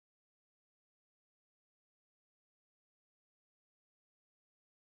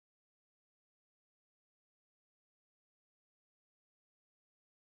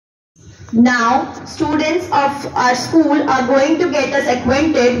Now, students of our school are going to get us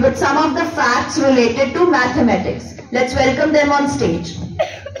acquainted with some of the facts related to mathematics. Let's welcome them on stage.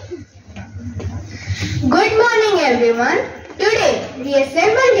 Good morning everyone. Today we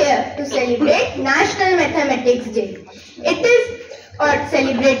assemble here to celebrate National Mathematics Day. It is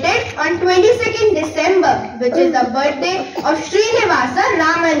celebrated on 22nd December, which is the birthday of Srinivasa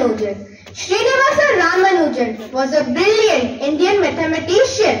Ramanujan. Srinivasa Ramanujan was a brilliant Indian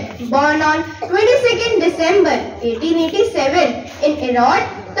mathematician born on 22nd December 1887 in Erode,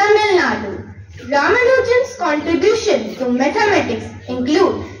 Tamil Nadu. Ramanujan's contribution to mathematics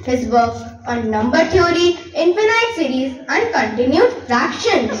include his work on number theory, infinite series and continued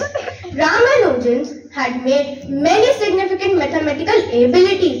fractions. Ramanujan had made many significant mathematical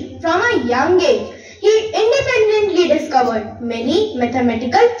abilities from a young age. He independently discovered many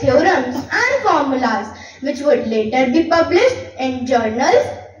mathematical theorems and formulas which would later be published in journals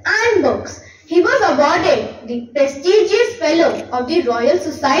and books. He was awarded the prestigious Fellow of the Royal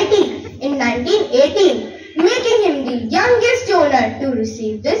Society in 1918, making him the youngest donor to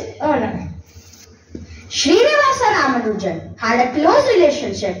receive this honor. Srinivasa Ramanujan had a close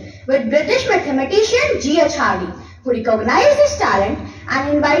relationship with British mathematician G.H. Hardy, who recognized his talent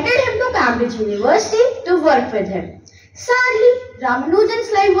and invited him to Cambridge University to work with him. Sadly,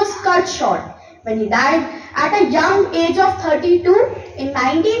 Ramanujan's life was cut short when he died at a young age of 32 in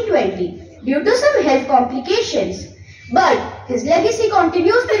 1920 due to some health complications. But his legacy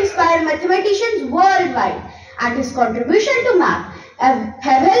continues to inspire mathematicians worldwide, and his contribution to math have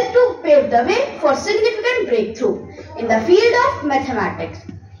helped to pave the way for significant breakthrough in the field of mathematics.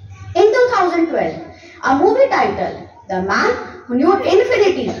 In 2012, a movie titled The Man Who Knew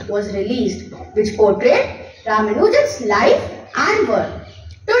Infinity was released, which portrayed Ramanujan's life and work.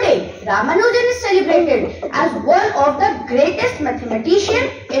 Today, Ramanujan is celebrated as one of the greatest mathematicians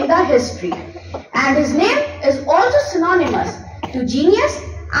in the history, and his name is also synonymous to genius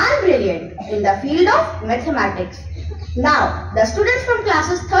and brilliant in the field of mathematics. Now, the students from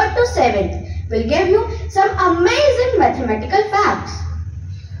classes 3rd to 7th will give you some amazing mathematical facts.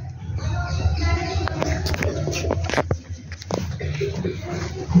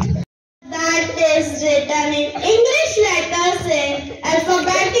 That is written in English letters in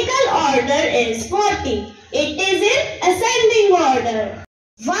alphabetical order is 40. It is in ascending order.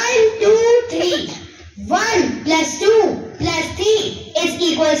 1, 2, 3. 1 plus 2 plus 3 is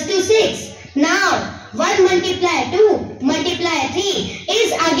equals to 6. Now, 1 multiply 2 multiply 3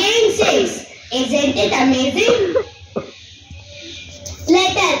 is again 6. Isn't it amazing?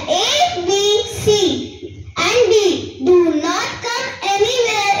 Letter A, B, C and D do not come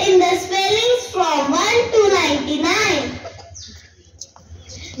anywhere in the spellings from 1 to 99.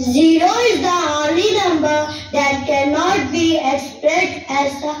 0 is the only number that cannot be expressed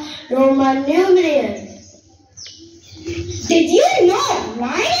as a Roman numeral. Did you know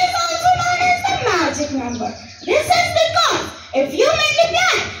 9 is also known as the magic number? This is because if you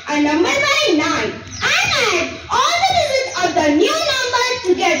multiply a number by 9 and add all the digits of the new number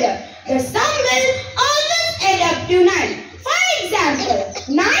together, the sum will always add up to 9. For example,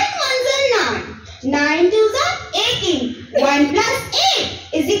 9 ones are 9, 9 twos are 18, 1 plus 8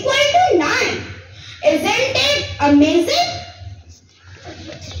 is equal to 9. Isn't it amazing?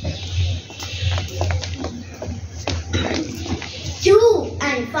 Two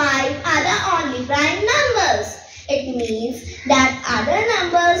and 5 are the only prime numbers. It means that other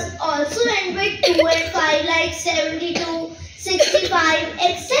numbers also end with 2 and 5 like 72, 65,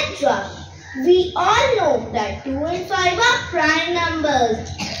 etc. We all know that 2 and 5 are prime numbers.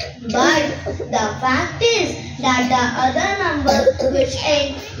 But the fact is that the other numbers which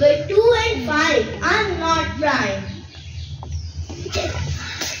end with 2 and 5 are not prime.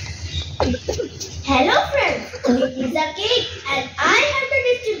 Hello friends, it is a cake and I have to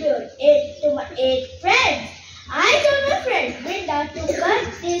distribute it to my 8 friends. I told my friend Brenda to cut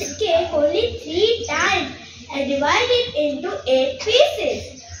this cake only 3 times and divide it into 8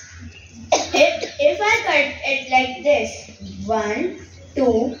 pieces. If I cut it like this, 1,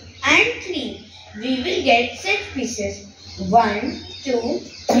 2 and 3, we will get 6 pieces. 1, 2,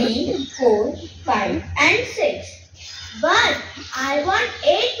 3, 4, 5 and 6. But I want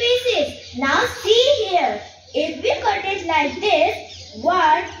 8 pieces. Now see here. If we cut it like this,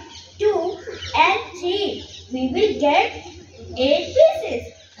 1, 2 and 3, we will get 8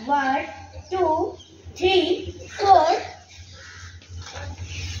 pieces. 1, 2, 3, 4,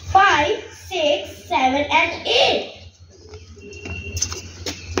 5, 6, 7 and 8.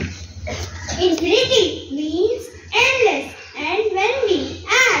 Infinity means endless, and when we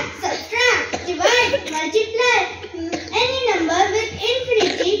add, subtract, divide, multiply any number with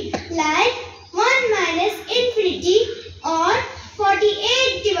infinity like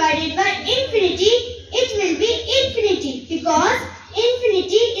divided by infinity, it will be infinity because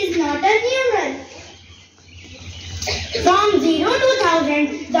infinity is not a numeral. From 0 to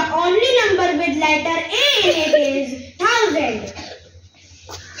 1000, the only number with letter A in it is 1000.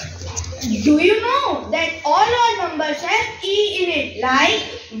 Do you know that all our numbers have E in it, like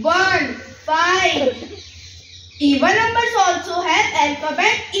 1, 5. Even numbers also have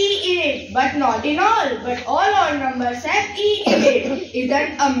alphabet E in it, but not in all. But all our numbers have E in it.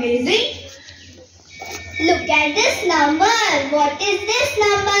 Isn't amazing? Look at this number. What is this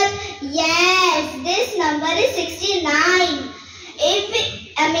number? Yes, this number is 69.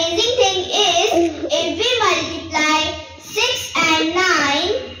 Amazing thing is, if we multiply 6 and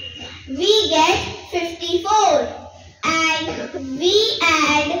 9, we get 54. And we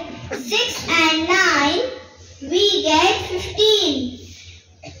add 6 and 9, we get 15.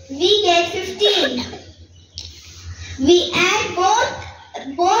 We add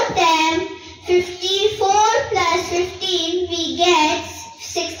both them. 54 plus 15, we get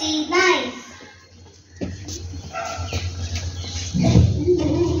 69.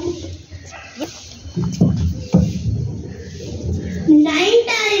 Nine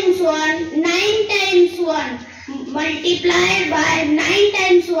times 1 multiplied by 9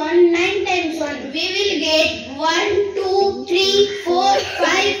 times 1, we will get 1, 2, 3, 4,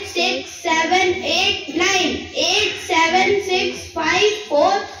 5, 6, 7, 8, 9. 8, 7, 6, 5,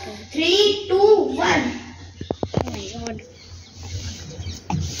 4, 3, 2, 1.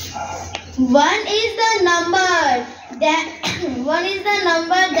 1 is the number that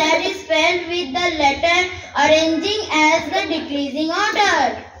is spelled with the letter arranging as the decreasing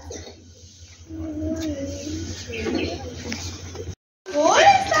order. 4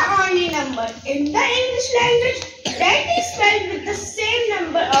 is the only number in the English language that is spelled with the same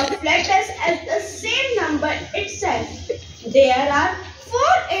number of letters as the same number itself. There are 4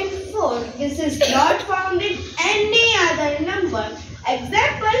 in 4. This is not found in any other number.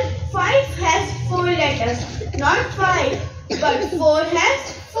 Example, 5 has 4 letters. Not 5, but 4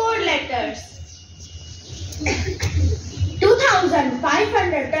 has 4 letters.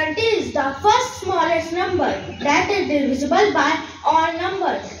 2520 is the first smallest number that is divisible by all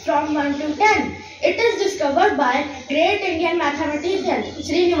numbers from 1 to 10. It is discovered by great Indian mathematician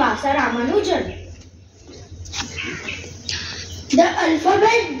Srinivasa Ramanujan. The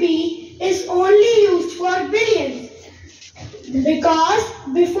alphabet B is only used for billions because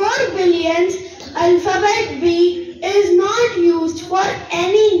before billions, alphabet B is not used for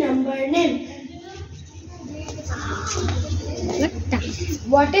any number name.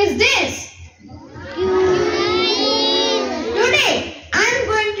 What is this? Today, I am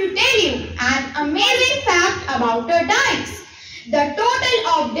going to tell you an amazing fact about a dice. The total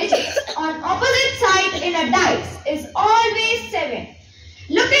of digits on opposite side in a dice is always 7.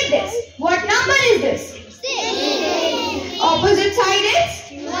 Look at this. What number is this? 6. Opposite side is?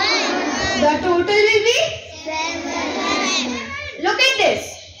 1. The total will be? 7. Look at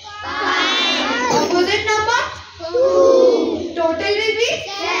this. 5. Opposite number? 2. Total will be?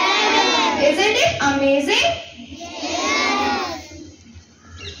 7. Isn't it amazing?